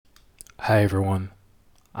Hi everyone,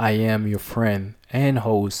 I am your friend and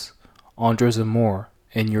host, Andres Amor,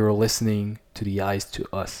 and you're listening to the Eyes to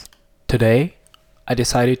Us. Today, I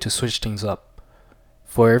decided to switch things up.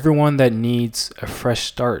 For everyone that needs a fresh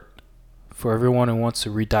start, for everyone who wants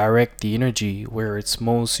to redirect the energy where it's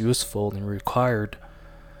most useful and required,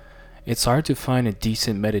 it's hard to find a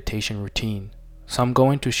decent meditation routine. So I'm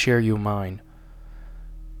going to share you mine.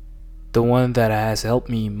 The one that has helped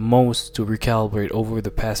me most to recalibrate over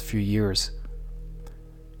the past few years.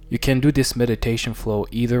 You can do this meditation flow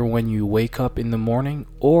either when you wake up in the morning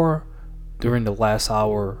or during the last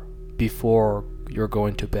hour before you're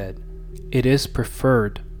going to bed. It is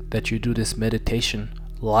preferred that you do this meditation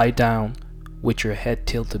lie down with your head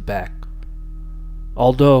tilted back.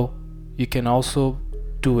 Although you can also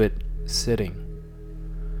do it sitting.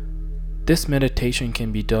 This meditation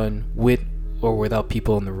can be done with or without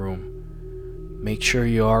people in the room. Make sure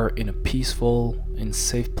you are in a peaceful and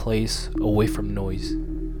safe place away from noise.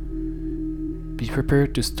 Be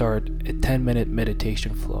prepared to start a 10-minute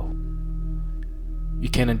meditation flow. You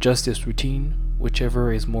can adjust this routine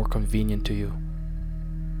whichever is more convenient to you.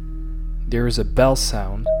 There is a bell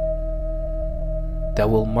sound that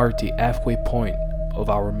will mark the halfway point of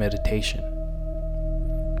our meditation.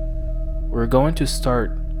 We're going to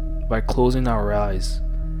start by closing our eyes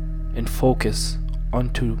and focus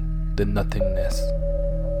onto the nothingness.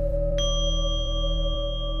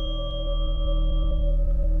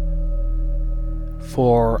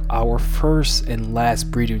 For our first and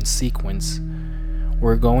last breathing sequence,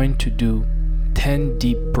 we're going to do 10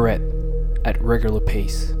 deep breaths at regular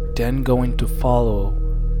pace, then going to follow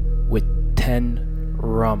with 10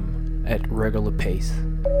 rum at regular pace.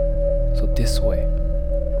 So this way,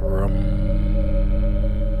 rum.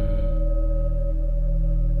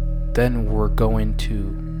 Then we're going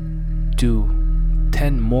to do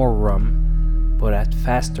 10 more rum, but at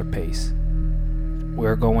faster pace.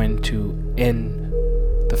 We're going to end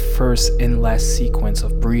the first and last sequence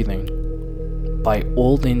of breathing by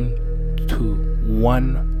holding to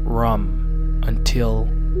 1 rum until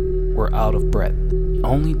we're out of breath. The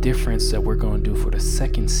only difference that we're going to do for the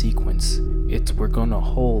second sequence is we're going to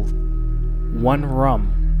hold 1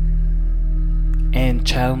 rum and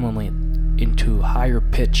channeling it into higher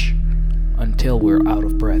pitch until we're out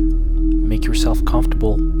of breath. Make yourself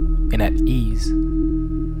comfortable and at ease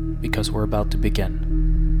because we're about to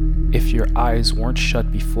begin. If your eyes weren't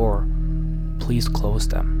shut before, please close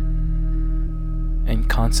them and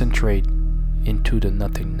concentrate into the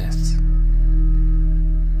nothingness.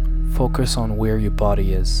 Focus on where your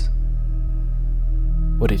body is,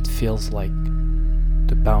 what it feels like,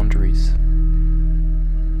 the boundaries.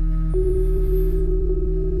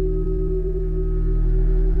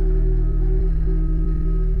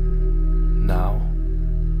 Now,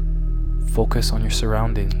 focus on your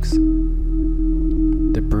surroundings.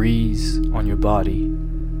 The breeze on your body,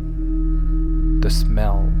 the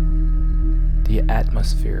smell, the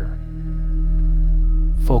atmosphere.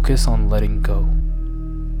 Focus on letting go.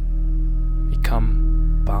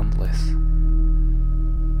 Become boundless.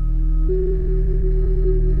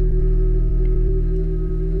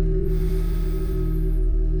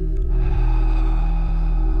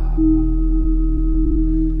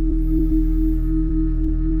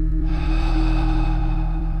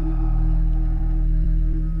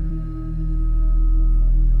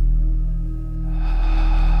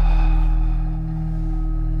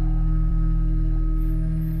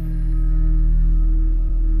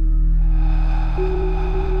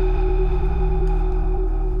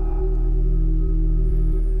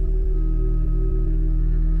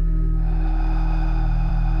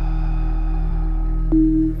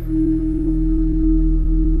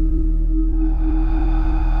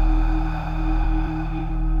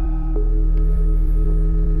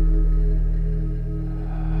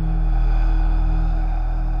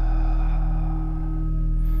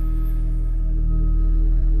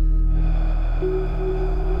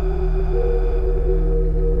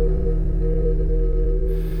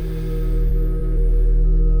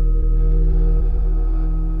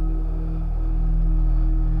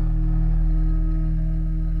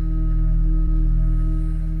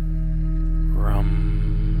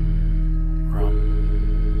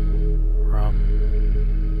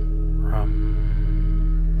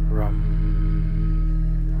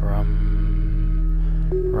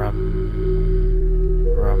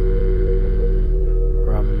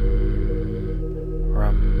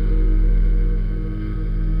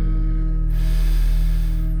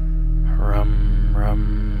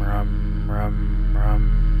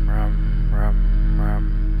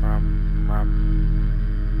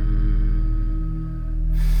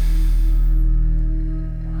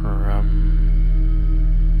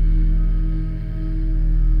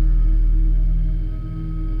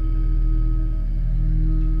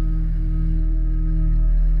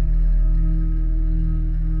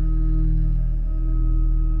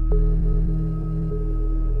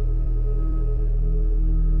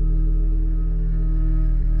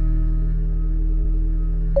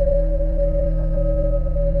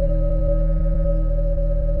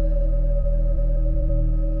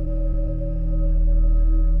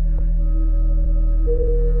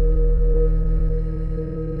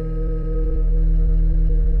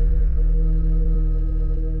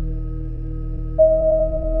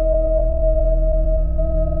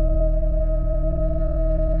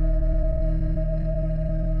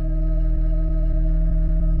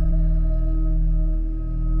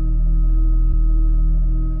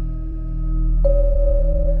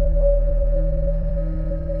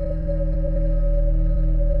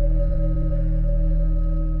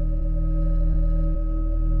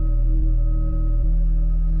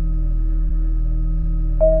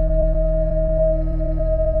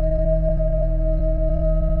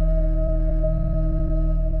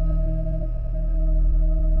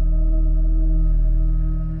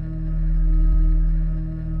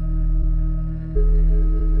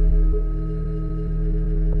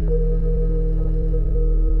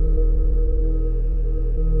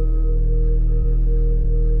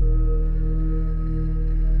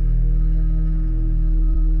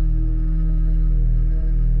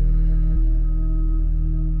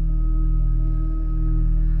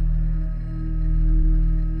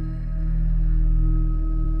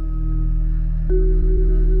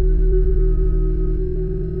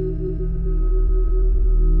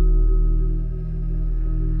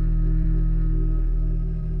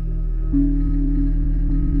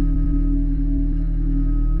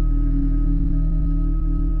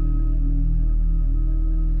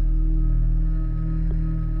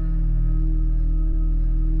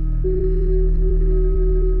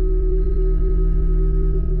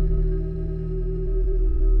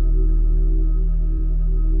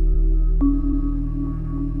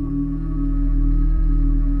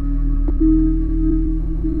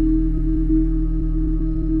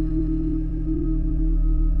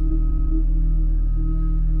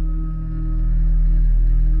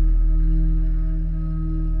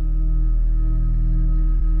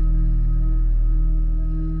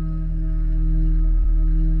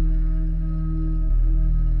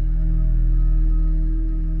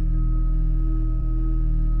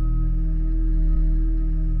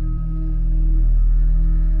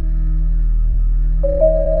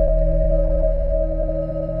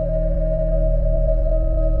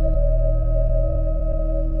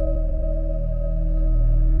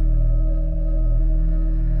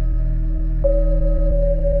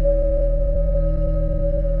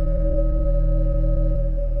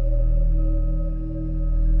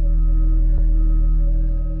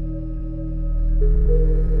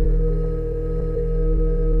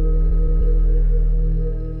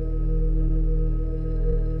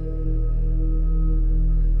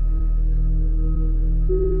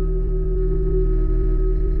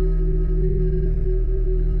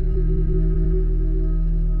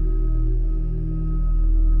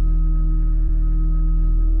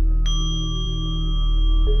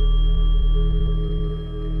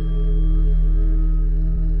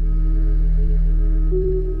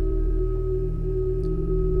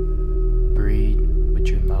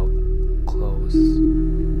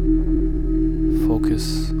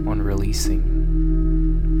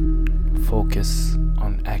 focus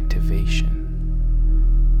on activation,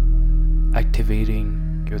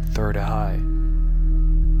 activating your third eye.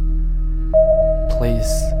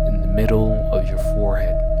 Place in the middle of your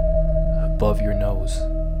forehead, above your nose.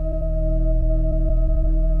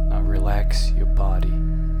 Now relax your body.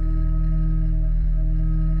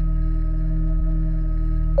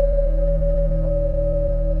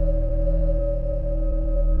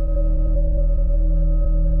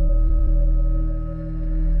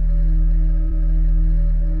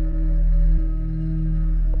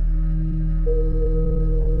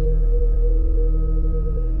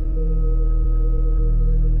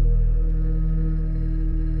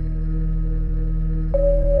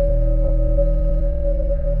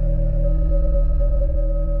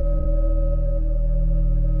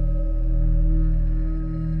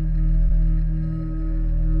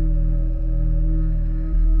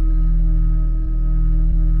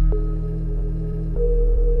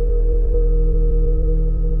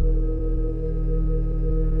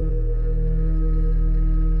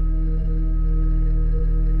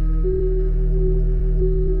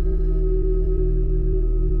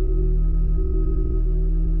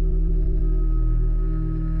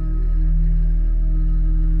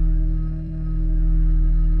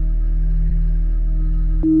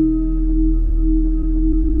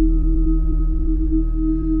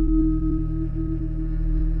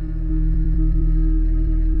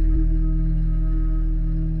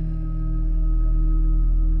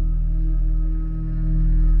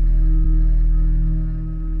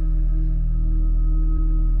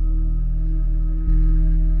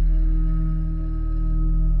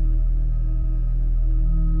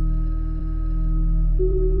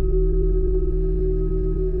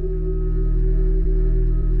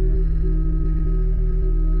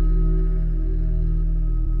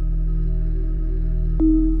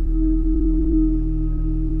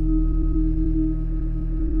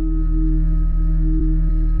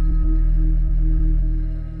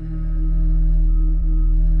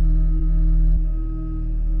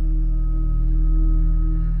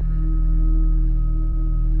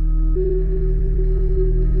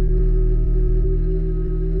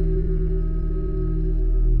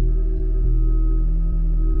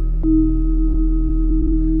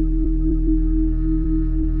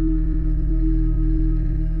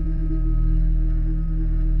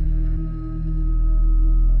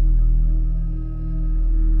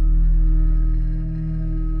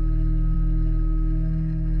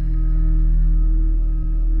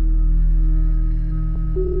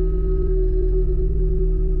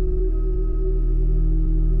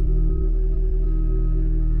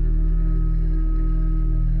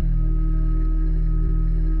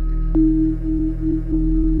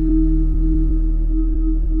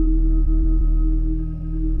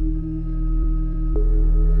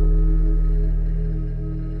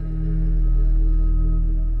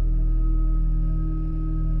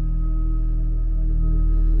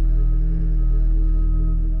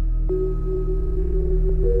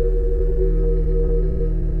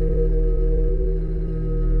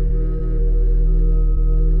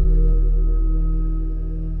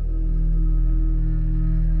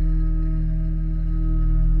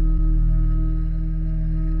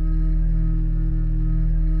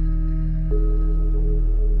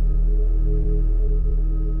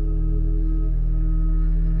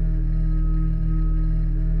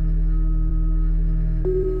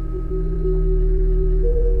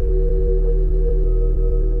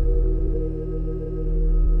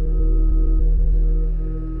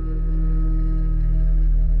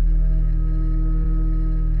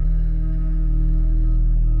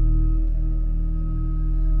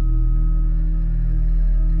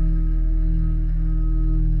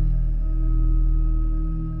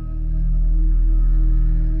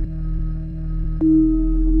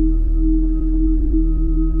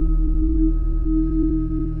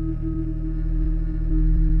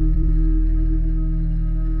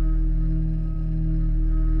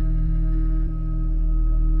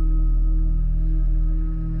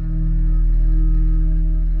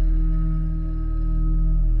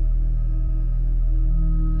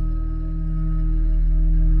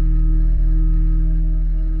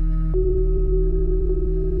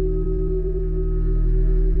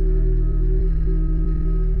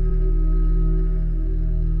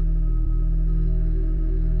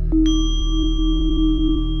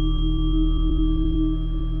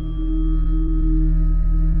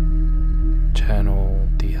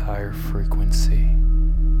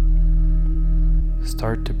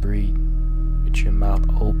 Start to breathe with your mouth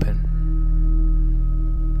open.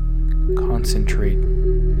 Concentrate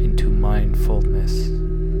into mindfulness.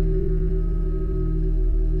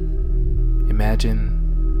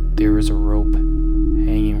 Imagine there is a rope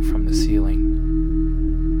hanging from the ceiling.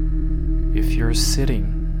 If you're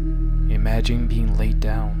sitting, imagine being laid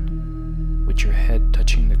down with your head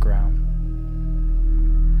touching the ground.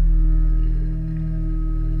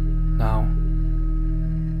 Now,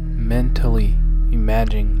 mentally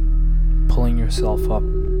imagine pulling yourself up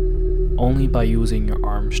only by using your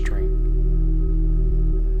arm strength.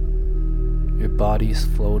 Your body is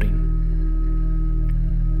floating,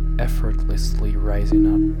 effortlessly rising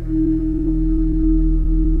up.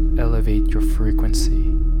 Elevate your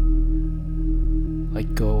frequency.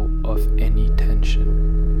 Let go of any tension.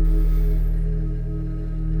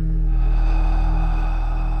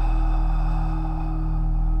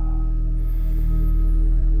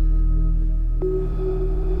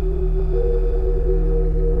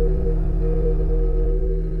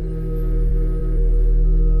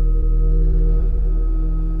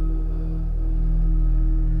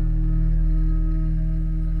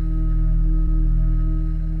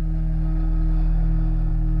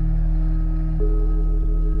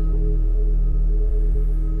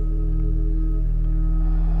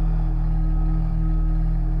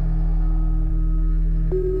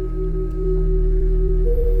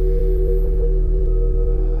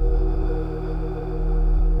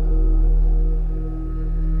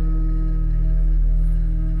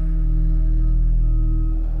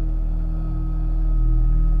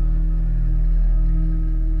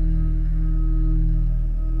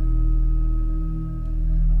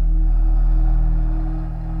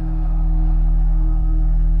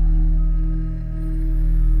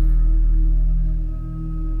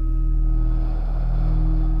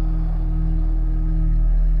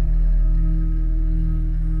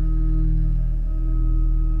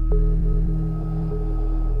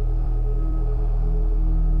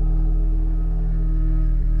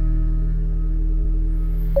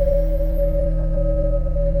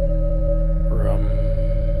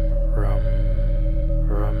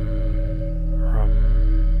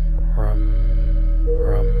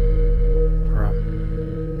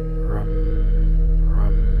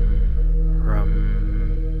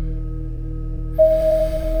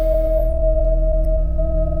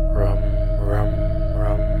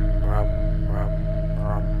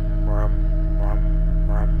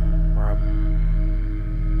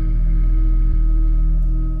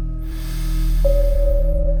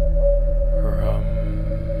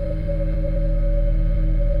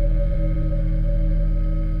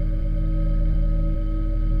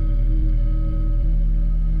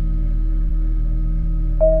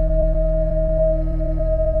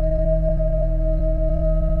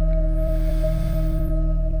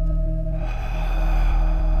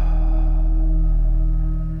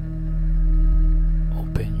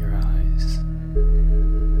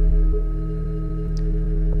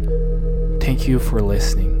 Thank you for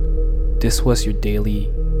listening. This was your daily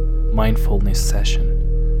mindfulness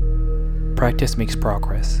session. Practice makes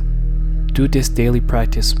progress. Do this daily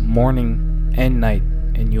practice morning and night,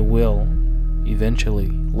 and you will eventually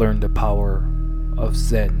learn the power of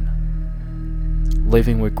Zen.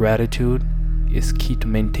 Living with gratitude is key to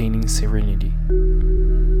maintaining serenity.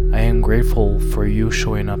 I am grateful for you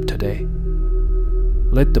showing up today.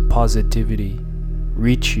 Let the positivity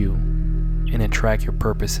reach you and attract your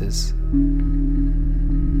purposes.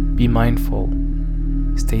 Be mindful,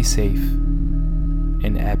 stay safe,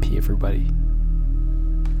 and happy, everybody.